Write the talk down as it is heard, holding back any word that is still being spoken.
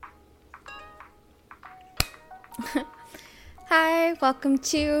Hi, welcome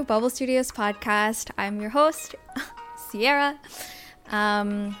to Bubble Studios podcast. I'm your host, Sierra.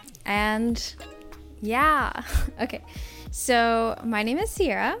 Okay. So my name is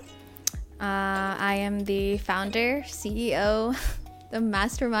Sierra. I am the founder, CEO, the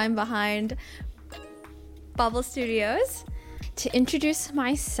mastermind behind Bubble Studios. To introduce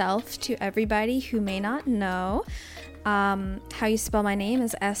myself to everybody who may not know, how you spell my name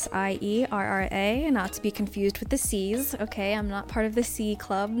is Sierra, not to be confused with the C's. Okay, I'm not part of the C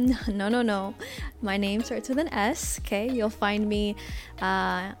club. No. My name starts with an S. Okay, you'll find me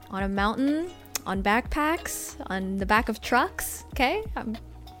on a mountain, on backpacks, on the back of trucks. Okay, I'm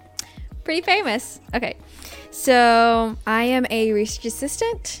pretty famous. Okay, so I am a research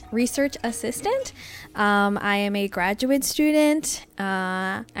assistant. I am a graduate student.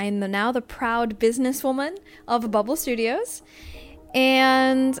 I'm now the proud businesswoman of Bubble Studios,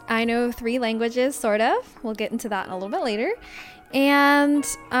 and I know 3 languages, sort of. We'll get into that a little bit later. And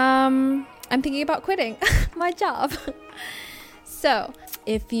I'm thinking about quitting my job. So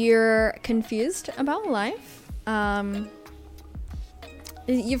if you're confused about life,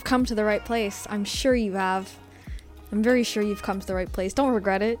 you've come to the right place. I'm sure you have. I'm very sure you've come to the right place. Don't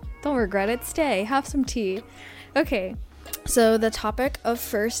regret it. Stay. Have some tea. Okay. So the topic of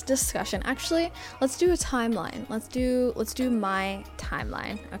first discussion. Actually, let's do a timeline. Let's do my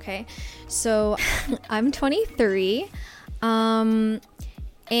timeline. Okay. So I'm 23. And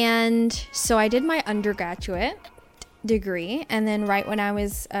so I did my undergraduate degree, and then right when I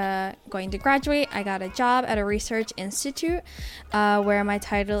was going to graduate, I got a job at a research institute where my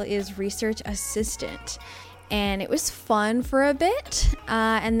title is research assistant. And it was fun for a bit,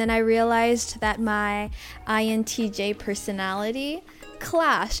 and then I realized that my INTJ personality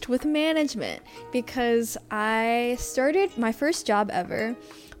clashed with management, because I started, my first job ever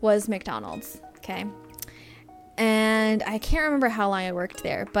was McDonald's, okay? And I can't remember how long I worked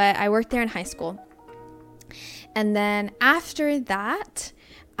there, but I worked there in high school. And then after that,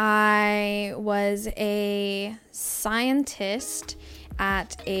 I was a scientist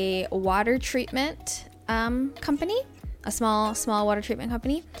at a water treatment company, a small water treatment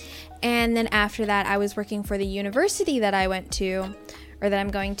company. And then after that, I was working for the university that I went to, or that I'm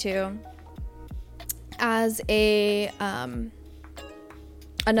going to, as a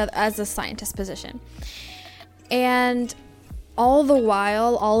scientist position. And all the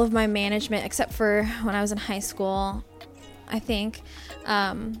while, all of my management, except for when I was in high school, I think,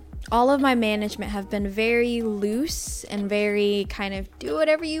 all of my management have been very loose and very kind of do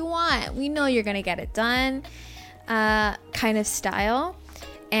whatever you want. We know you're going to get it done kind of style.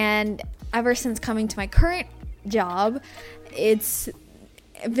 And ever since coming to my current job, it's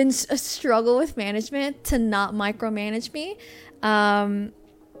been a struggle with management to not micromanage me. To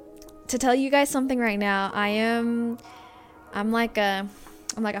tell you guys something right now, I'm like a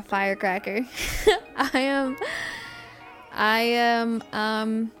firecracker. I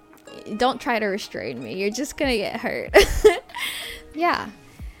am don't try to restrain me. You're just gonna get hurt. Yeah.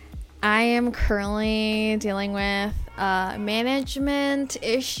 I am currently dealing with management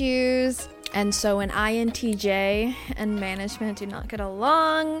issues. And so when INTJ and management do not get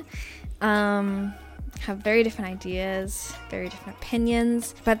along, have very different ideas, very different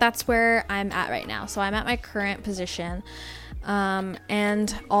opinions. But that's where I'm at right now. So I'm at my current position.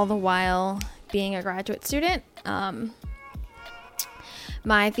 And all the while being a graduate student,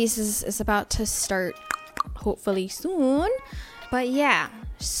 my thesis is about to start hopefully soon. But yeah,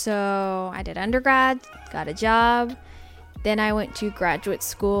 so I did undergrad, got a job, then I went to graduate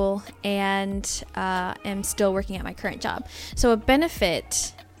school, and am still working at my current job. So a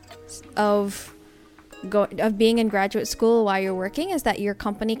benefit of being in graduate school while you're working is that your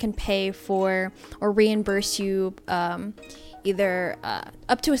company can pay for or reimburse you either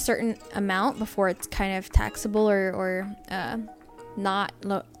up to a certain amount before it's kind of taxable or not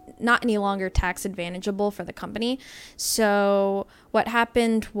any longer tax advantageable for the company. So what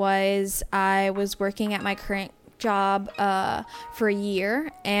happened was I was working at my current job for a year,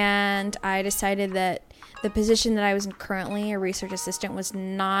 and I decided that the position that I was in currently, a research assistant, was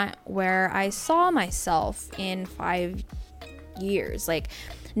not where I saw myself in 5 years. Like,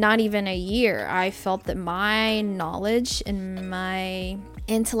 not even a year. I felt that my knowledge and my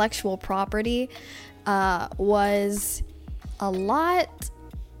intellectual property was a lot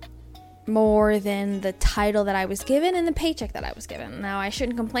more than the title that I was given and the paycheck that I was given. Now, I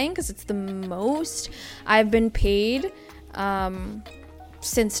shouldn't complain because it's the most I've been paid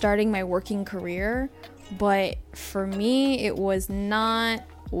since starting my working career, but for me, it was not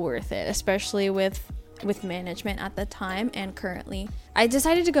worth it, especially with with management at the time, and currently I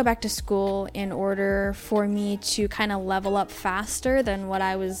decided to go back to school in order for me to kind of level up faster than what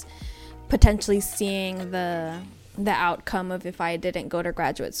I was potentially seeing the outcome of if I didn't go to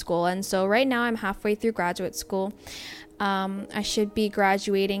graduate school. And so right now I'm halfway through graduate school. I should be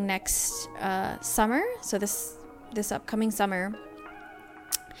graduating next summer, so this upcoming summer,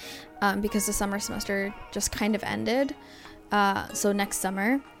 because the summer semester just kind of ended. So next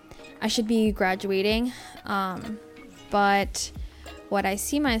summer I should be graduating, but what I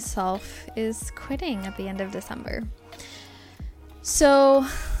see myself is quitting at the end of December. So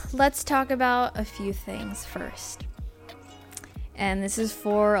let's talk about a few things first. And this is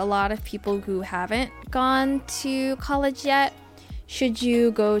for a lot of people who haven't gone to college yet. Should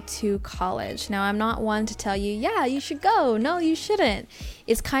you go to college? Now, I'm not one to tell you, yeah, you should go. No, you shouldn't.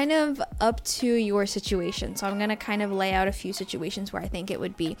 It's kind of up to your situation. So I'm going to kind of lay out a few situations where I think it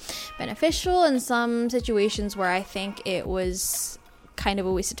would be beneficial, and some situations where I think it was kind of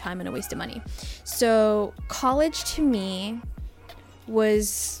a waste of time and a waste of money. So college to me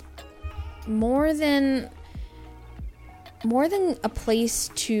was more than a place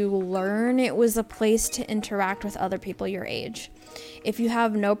to learn. It was a place to interact with other people your age. If you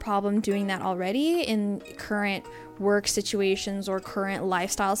have no problem doing that already in current work situations or current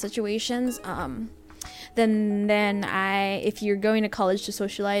lifestyle situations, then if you're going to college to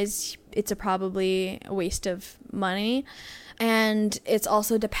socialize, it's probably a waste of money. And it's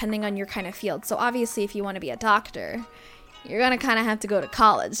also depending on your kind of field. So obviously, if you want to be a doctor, you're going to kind of have to go to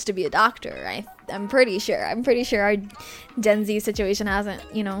college to be a doctor. I'm pretty sure our Gen Z situation hasn't,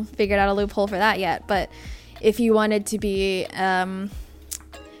 figured out a loophole for that yet. But if you wanted to be a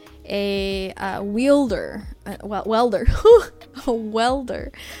welder, a welder,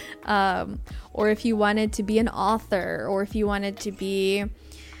 or if you wanted to be an author, or if you wanted to be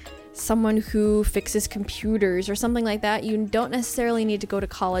someone who fixes computers or something like that, you don't necessarily need to go to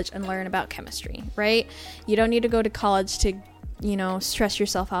college and learn about chemistry, right? You don't need to go to college to, stress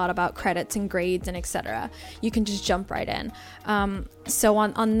yourself out about credits and grades and etc. You can just jump right in. So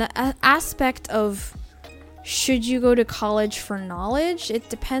on the aspect of should you go to college for knowledge, it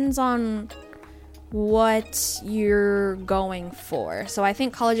depends on what you're going for. So I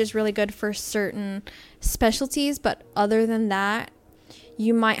think college is really good for certain specialties, but other than that,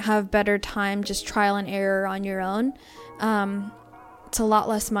 you might have better time just trial and error on your own. It's a lot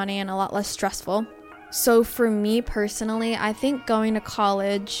less money and a lot less stressful. So for me personally, I think going to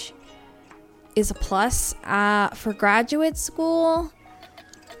college is a plus. For graduate school,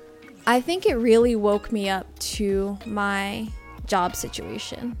 I think it really woke me up to my job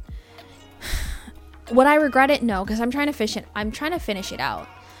situation. Would I regret it? No, because I'm trying to finish it out.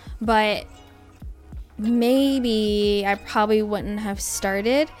 But maybe I probably wouldn't have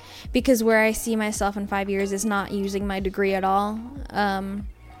started, because where I see myself in 5 years is not using my degree at all.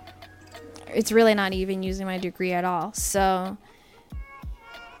 It's really not even using my degree at all. So,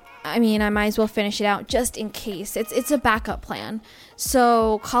 I might as well finish it out just in case. It's a backup plan.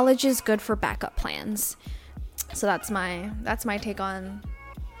 So college is good for backup plans. So that's my take on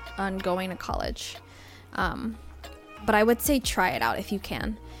going to college. But I would say try it out if you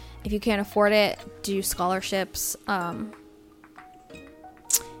can. If you can't afford it, do scholarships, things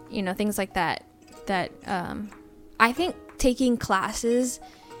like that. I think taking classes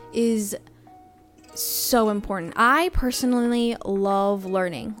is so important. I personally love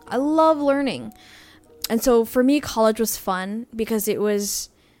learning. I love learning. And so for me, college was fun because it was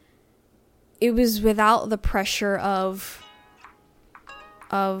without the pressure of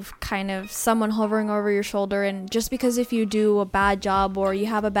kind of someone hovering over your shoulder. And just because if you do a bad job or you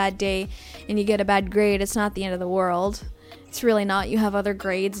have a bad day and you get a bad grade, it's not the end of the world. It's really not. You have other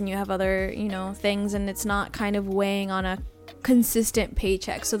grades and you have other, things, and it's not kind of weighing on a consistent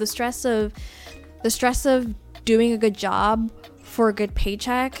paycheck. So the stress of doing a good job for a good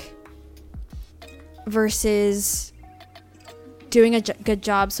paycheck versus doing a good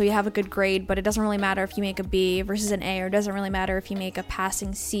job so you have a good grade, but it doesn't really matter if you make a B versus an A, or it doesn't really matter if you make a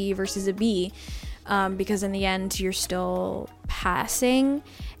passing C versus a B, because in the end you're still passing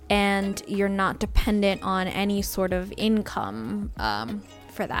and you're not dependent on any sort of income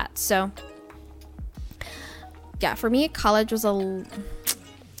for that. So yeah, for me, college was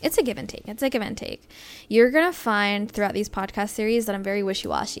it's a give and take. You're going to find throughout these podcast series that I'm very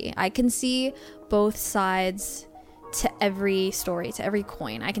wishy-washy. I can see both sides to every story, to every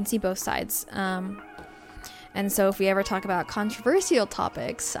coin. I can see both sides. And so if we ever talk about controversial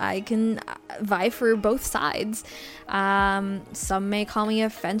topics, I can vie for both sides. Some may call me a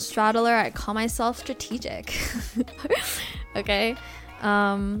fence straddler. I call myself strategic. Okay?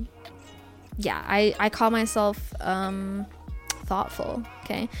 yeah, I call myself thoughtful.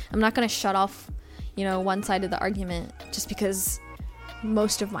 Okay, I'm not gonna shut off, one side of the argument just because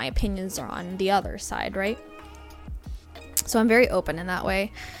most of my opinions are on the other side, right? So I'm very open in that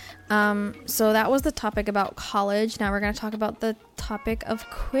way. So that was the topic about college. Now we're going to talk about the topic of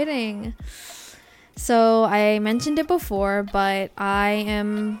quitting. So I mentioned it before, but I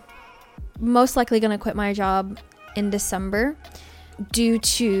am most likely going to quit my job in December due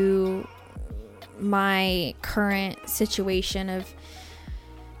to my current situation of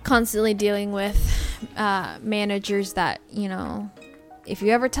constantly dealing with managers that, if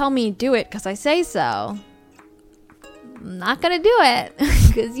you ever tell me do it because I say so, I'm not gonna do it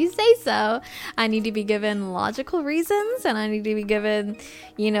because you say so. I need to be given logical reasons, and I need to be given,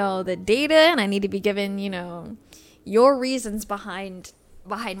 the data, and I need to be given, your reasons behind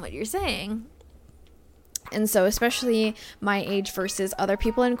what you're saying. And so, especially my age versus other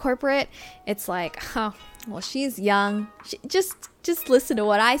people in corporate, it's like, oh, well, she's young. Just listen to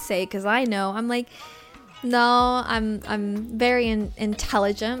what I say because I know. I'm like, no, I'm very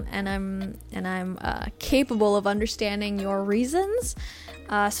intelligent, and I'm capable of understanding your reasons.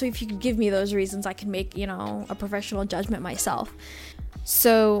 So if you could give me those reasons, I can make a professional judgment myself.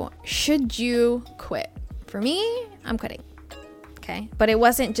 So should you quit? For me, I'm quitting. Okay, but it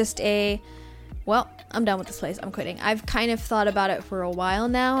wasn't just I'm done with this place, I'm quitting. I've kind of thought about it for a while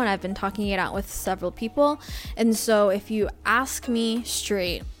now, and I've been talking it out with several people. And so if you ask me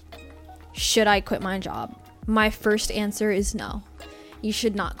straight, should I quit my job? My first answer is no. You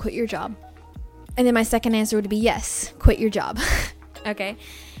should not quit your job. And then my second answer would be yes, quit your job. Okay?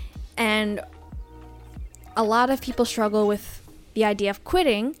 And a lot of people struggle with the idea of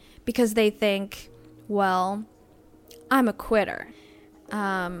quitting because they think, well, I'm a quitter.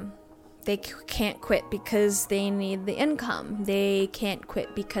 They can't quit because they need the income. They can't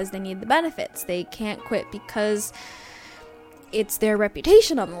quit because they need the benefits. They can't quit because it's their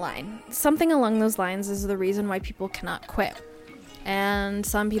reputation on the line. Something along those lines is the reason why people cannot quit. And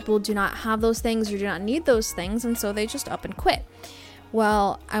some people do not have those things or do not need those things, and so they just up and quit.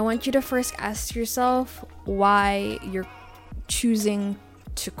 Well, I want you to first ask yourself why you're choosing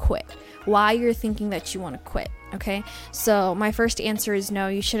to quit. Why you're thinking that you want to quit, okay? So my first answer is no,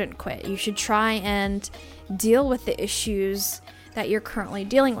 you shouldn't quit. You should try and deal with the issues that you're currently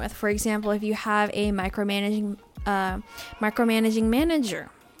dealing with. For example, if you have a micromanaging manager,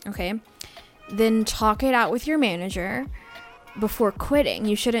 okay, then talk it out with your manager before quitting.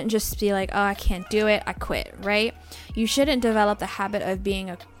 You shouldn't just be like, oh, I can't do it, I quit, right? You shouldn't develop the habit of being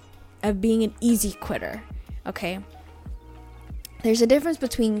an easy quitter, okay? There's a difference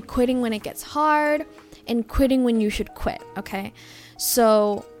between quitting when it gets hard and quitting when you should quit, okay?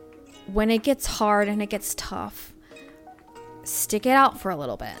 So when it gets hard and it gets tough, stick it out for a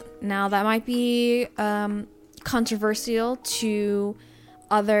little bit. Now that might be controversial to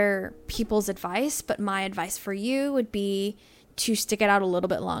other people's advice, but my advice for you would be to stick it out a little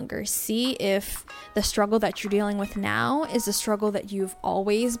bit longer. See if the struggle that you're dealing with now is a struggle that you've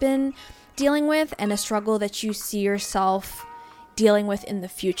always been dealing with and a struggle that you see yourself dealing with in the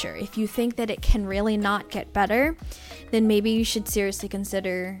future. If you think that it can really not get better, then maybe you should seriously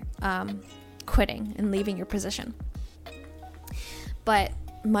consider quitting and leaving your position. But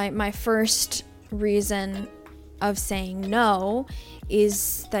my first reason of saying no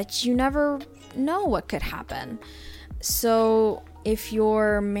is that you never know what could happen. So if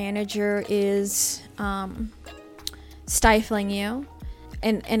your manager is stifling you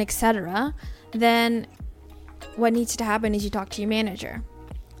and etc., then what needs to happen is you talk to your manager.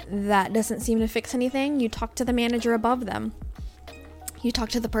 That doesn't seem to fix anything. You talk to the manager above them. You talk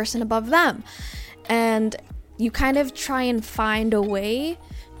to the person above them. And you kind of try and find a way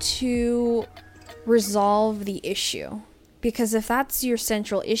to resolve the issue. Because if that's your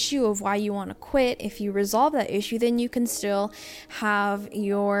central issue of why you want to quit, if you resolve that issue, then you can still have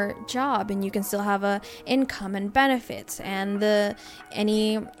your job and you can still have a income and benefits and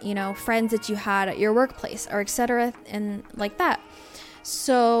any friends that you had at your workplace or etc. and like that.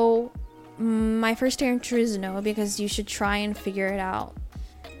 So my first answer is no, because you should try and figure it out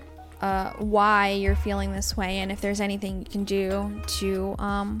why you're feeling this way and if there's anything you can do to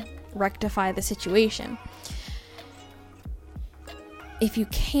rectify the situation. If you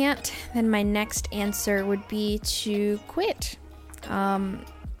can't, then my next answer would be to quit. Again,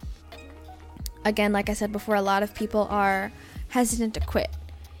 like I said before, a lot of people are hesitant to quit.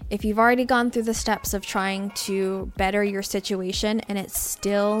 If you've already gone through the steps of trying to better your situation and it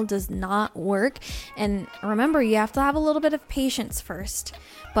still does not work, and remember, you have to have a little bit of patience first.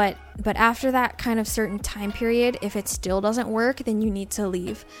 But after that kind of certain time period, if it still doesn't work, then you need to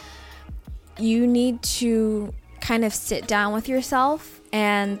leave. you need to kind of sit down with yourself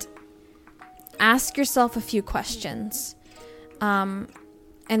and ask yourself a few questions. And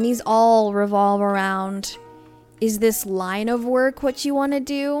these all revolve around, is this line of work what you want to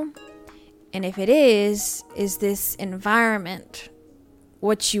do? And if it is this environment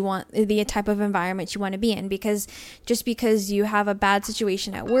what you want, the type of environment you want to be in? Because just because you have a bad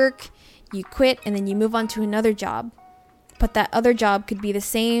situation at work, you quit and then you move on to another job. But that other job could be the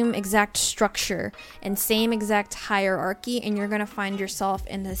same exact structure and same exact hierarchy, and you're going to find yourself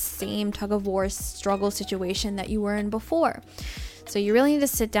in the same tug of war struggle situation that you were in before. So you really need to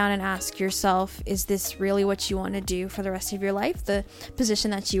sit down and ask yourself, is this really what you want to do for the rest of your life? The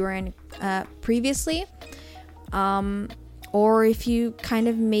position that you were in previously? Or if you kind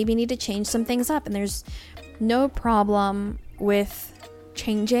of maybe need to change some things up, and there's no problem with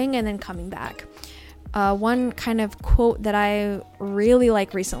changing and then coming back. One kind of quote that I really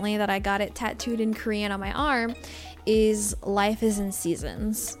like recently, that I got it tattooed in Korean on my arm, is life is in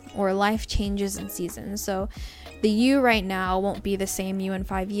seasons, or life changes in seasons. So the you right now won't be the same you in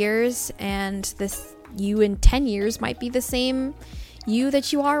 5 years, and this you in 10 years might be the same you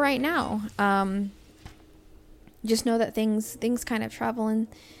that you are right now. Just know that things kind of travel, and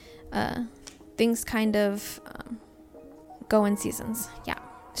things kind of go in seasons. Yeah.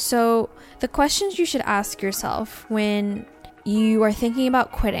 So the questions you should ask yourself when you are thinking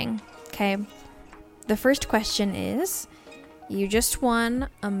about quitting, okay? The first question is, you just won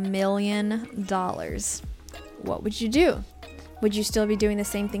 $1 million. What would you do? Would you still be doing the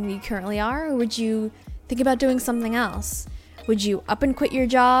same thing that you currently are, or would you think about doing something else? Would you up and quit your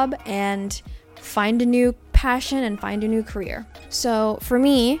job and find a new passion and find a new career? So for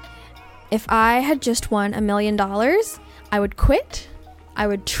me, if I had just won $1 million, I would quit. I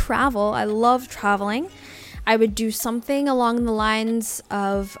would travel. I love traveling. I would do something along the lines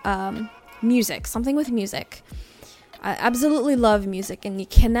of music, something with music. I absolutely love music, and you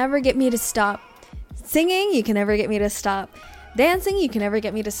can never get me to stop singing. You can never get me to stop dancing. You can never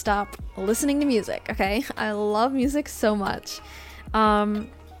get me to stop listening to music, okay? I love music so much.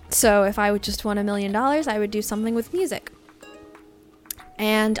 So if I would just won $1 million, I would do something with music.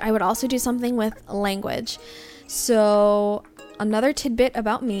 And I would also do something with language. So another tidbit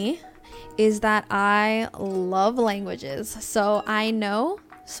about me is that I love languages. So I know,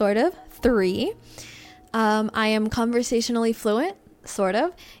 sort of, 3. I am conversationally fluent, sort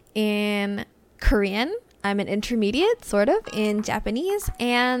of, in Korean. I'm an intermediate, sort of, in Japanese.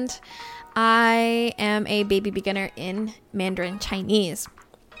 And I am a baby beginner in Mandarin Chinese.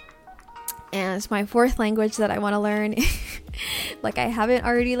 And my 4th language that I want to learn, like I haven't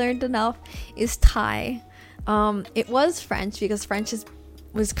already learned enough, is Thai. It was French, because French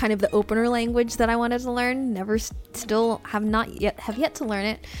was kind of the opener language that I wanted to learn. Still have yet to learn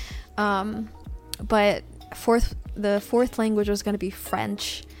it. But the 4th language was going to be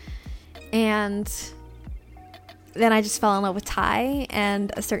French. And then I just fell in love with Thai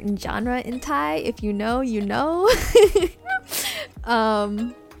and a certain genre in Thai. If you know, you know.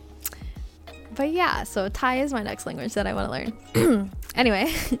 But yeah, so Thai is my next language that I want to learn.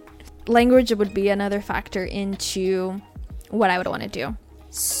 Anyway, language would be another factor into what I would want to do.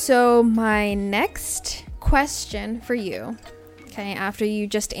 So my next question for you, okay, after you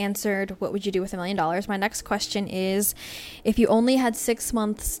just answered what would you do with $1 million, my next question is, if you only had 6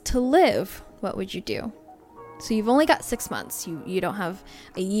 months to live, what would you do? So you've only got 6 months. You don't have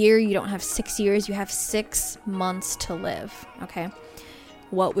a year, you don't have 6 years, you have 6 months to live, okay?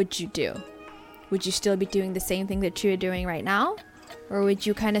 What would you do? Would you still be doing the same thing that you're doing right now? Or would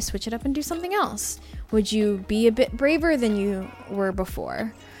you kind of switch it up and do something else? Would you be a bit braver than you were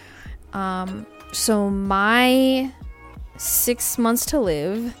before? So my 6 months to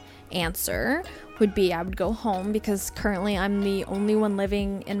live answer would be, I would go home, because currently I'm the only one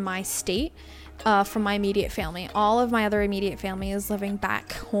living in my state from my immediate family. All of my other immediate family is living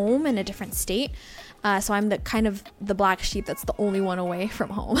back home in a different state. So I'm the kind of the black sheep that's the only one away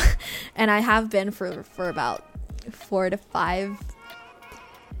from home. And I have been for about 4 to 5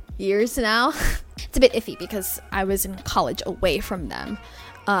 years now. It's a bit iffy because I was in college away from them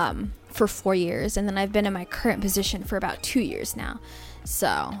for 4 years, and then I've been in my current position for about 2 years now.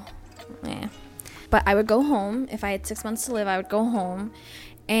 So, But I would go home. If I had 6 months to live, I would go home,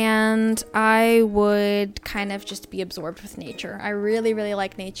 and I would kind of just be absorbed with nature. I really, really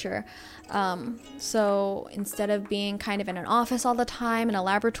like nature. So instead of being kind of in an office all the time, in a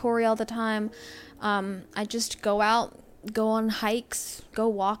laboratory all the time, I just go out, go on hikes, go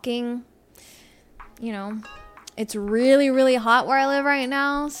walking. You know, it's really, really hot where I live right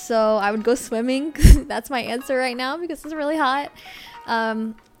now, so I would go swimming. That's my answer right now, because it's really hot.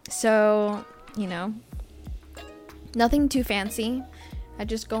 So, nothing too fancy. I'd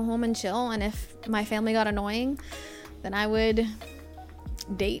just go home and chill, and if my family got annoying, then I would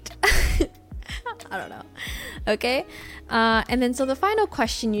date. I don't know. Okay? And then so the final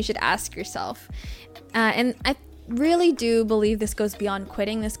question you should ask yourself, and I really do believe this goes beyond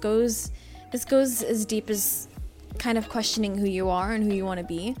quitting. This goes as deep as kind of questioning who you are and who you want to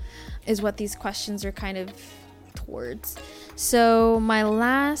be, is what these questions are kind of towards. So my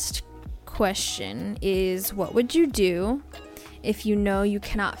last question is, what would you do if you know you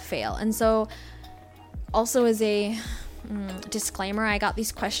cannot fail? And so also as a disclaimer, I got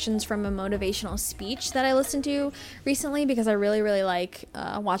these questions from a motivational speech that I listened to recently because I really, really like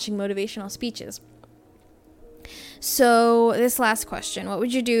watching motivational speeches. So this last question, what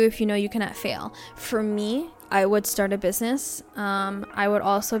would you do if you know you cannot fail? For me, I would start a business. I would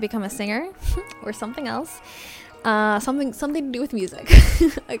also become a singer or something else. Something to do with music.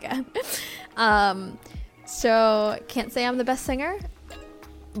 Again. So can't say I'm the best singer,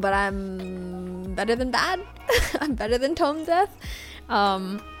 but I'm better than bad. I'm better than tone deaf.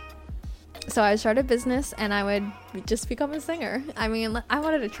 So I would start a business and I would just become a singer. I mean, I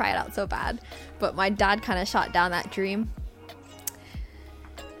wanted to try it out so bad, but my dad kind of shot down that dream.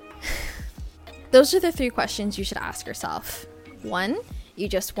 Those are the 3 questions you should ask yourself. 1, you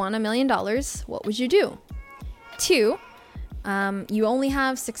just won $1 million. What would you do? 2, you only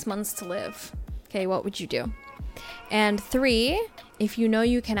have 6 months to live. Okay, what would you do? And 3, if you know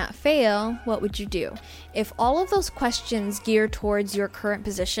you cannot fail, what would you do? If all of those questions gear towards your current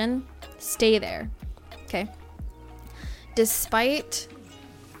position, stay there. Okay? Despite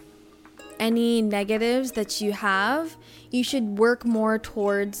any negatives that you have, you should work more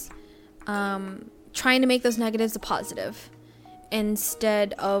towards trying to make those negatives a positive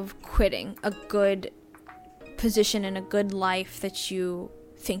instead of quitting a good position and a good life that you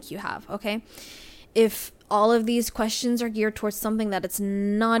think you have. Okay? If all of these questions are geared towards something that it's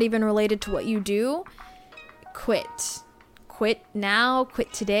not even related to what you do, quit. Quit now,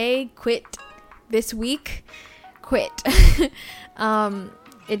 quit today, quit this week, quit.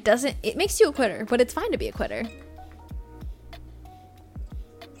 It makes you a quitter, but it's fine to be a quitter.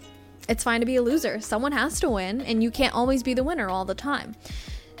 It's fine to be a loser. Someone has to win, and you can't always be the winner all the time.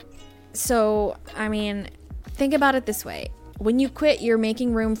 So, I mean, think about it this way. When you quit, you're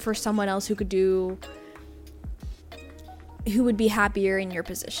making room for someone else who would be happier in your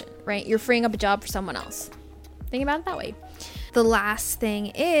position, right? You're freeing up a job for someone else. Think about it that way. The last thing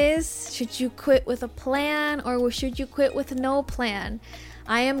is, should you quit with a plan or should you quit with no plan?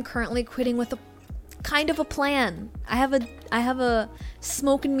 I am currently quitting with a kind of a plan. I have a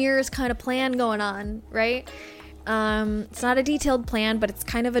smoke and mirrors kind of plan going on, right? It's not a detailed plan, but it's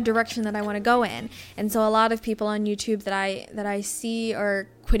kind of a direction that I want to go in. And so a lot of people on YouTube that I see are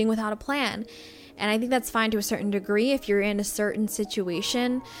quitting without a plan. And I think that's fine to a certain degree if you're in a certain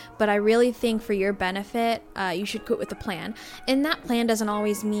situation. But I really think for your benefit, you should quit with a plan. And that plan doesn't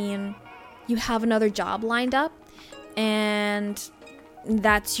always mean you have another job lined up and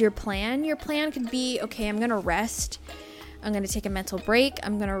that's your plan. Your plan could be, okay, I'm going to rest. I'm going to take a mental break.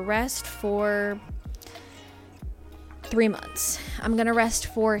 I'm going to rest for 3 months. I'm going to rest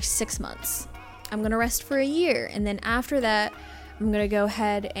for 6 months. I'm going to rest for a year. And then after that, I'm going to go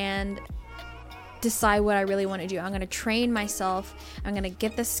ahead and decide what I really want to do. I'm going to train myself. I'm going to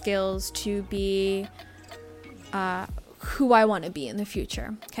get the skills to be who I want to be in the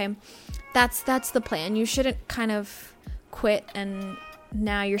future. Okay. That's the plan. You shouldn't kind of quit and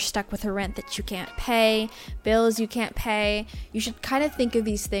now you're stuck with a rent that you can't pay, bills you can't pay. You should kind of think of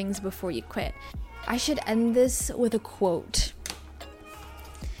these things before you quit. I should end this with a quote.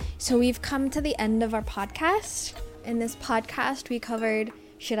 So we've come to the end of our podcast. In this podcast, we covered,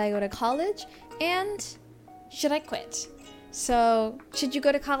 should I go to college and should I quit? So, should you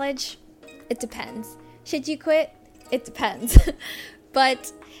go to college? It depends. Should you quit? It depends.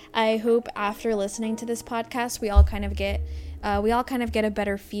 But I hope after listening to this podcast, we all kind of get a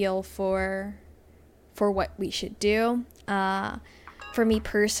better feel for what we should do. For me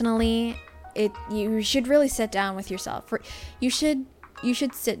personally, you should really sit down with yourself. You should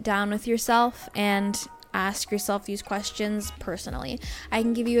sit down with yourself and ask yourself these questions personally. I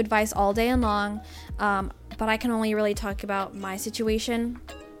can give you advice all day and long, but I can only really talk about my situation.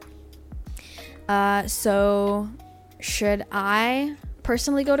 So should I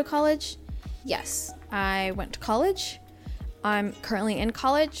personally go to college? Yes, I went to college. I'm currently in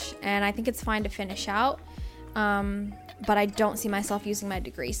college, and I think it's fine to finish out. but I don't see myself using my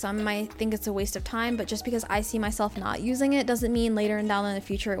degree. Some might think it's a waste of time, but just because I see myself not using it doesn't mean later and down in the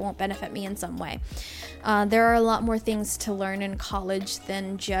future it won't benefit me in some way. There are a lot more things to learn in college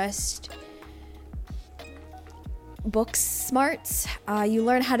than just book smarts. You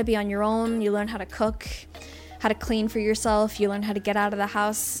learn how to be on your own. You learn how to cook, how to clean for yourself. You learn how to get out of the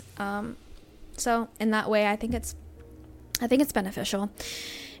house. So in that way, I think it's beneficial.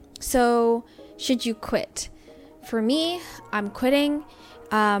 So should you quit? For me, I'm quitting,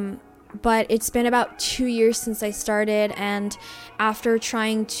 but it's been about 2 years since I started, and after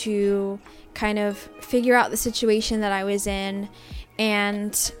trying to kind of figure out the situation that I was in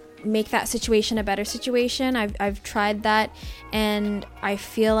and make that situation a better situation, I've tried that, and I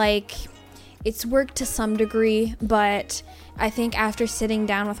feel like it's worked to some degree, but I think after sitting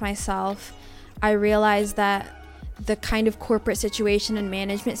down with myself, I realized that the kind of corporate situation and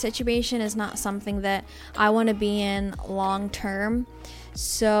management situation is not something that I want to be in long term.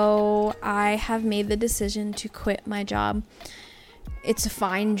 So I have made the decision to quit my job. It's a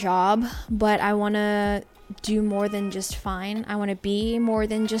fine job, but I want to do more than just fine. I want to be more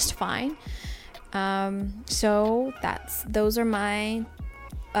than just fine. So those are my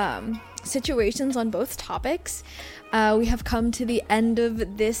situations on both topics. We have come to the end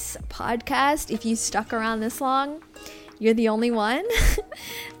of this podcast. If you stuck around this long, you're the only one.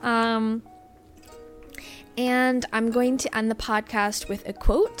 And I'm going to end the podcast with a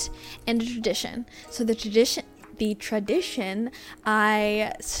quote and a tradition. So the tradition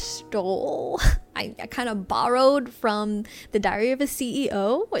I stole, I kind of borrowed from the Diary of a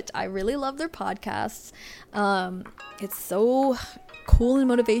CEO, which I really love their podcasts. It's so cool and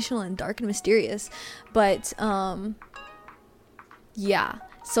motivational and dark and mysterious, but yeah,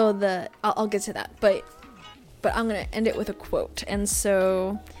 so I'll get to that, but I'm gonna end it with a quote. And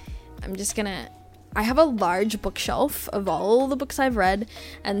so I have a large bookshelf of all the books I've read,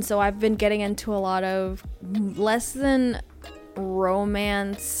 and so I've been getting into a lot of less than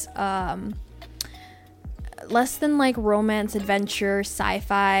romance, adventure,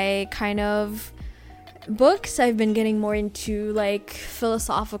 sci-fi kind of books. I've been getting more into like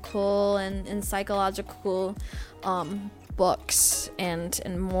philosophical and psychological books and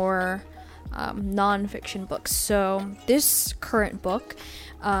more non-fiction books. So this current book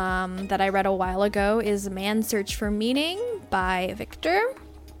that I read a while ago is Man's Search for Meaning by Victor.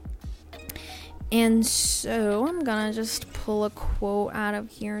 And so I'm gonna just pull a quote out of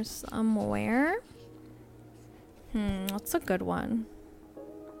here somewhere. What's a good one?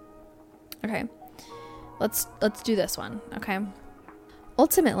 Okay. Let's do this one, okay?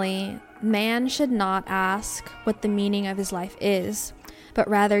 Ultimately, man should not ask what the meaning of his life is, but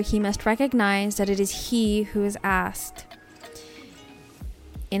rather he must recognize that it is he who is asked.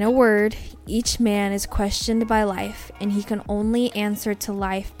 In a word, each man is questioned by life, and he can only answer to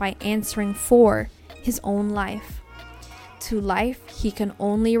life by answering for his own life. To life, he can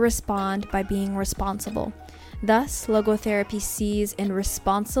only respond by being responsible. Thus, logotherapy sees in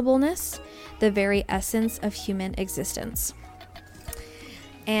responsibleness the very essence of human existence.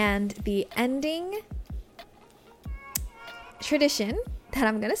 And the ending tradition that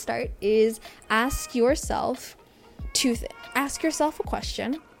I'm going to start is ask yourself a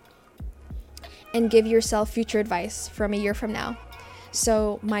question and give yourself future advice from a year from now.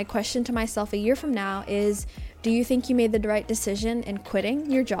 So my question to myself a year from now is, do you think you made the right decision in quitting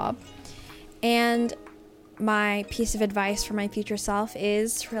your job? And my piece of advice for my future self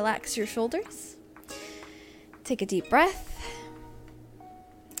is relax your shoulders, take a deep breath,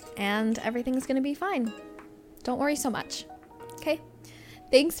 and everything's going to be fine. Don't worry so much. Okay?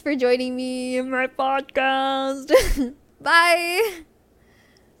 Thanks for joining me in my podcast. Bye!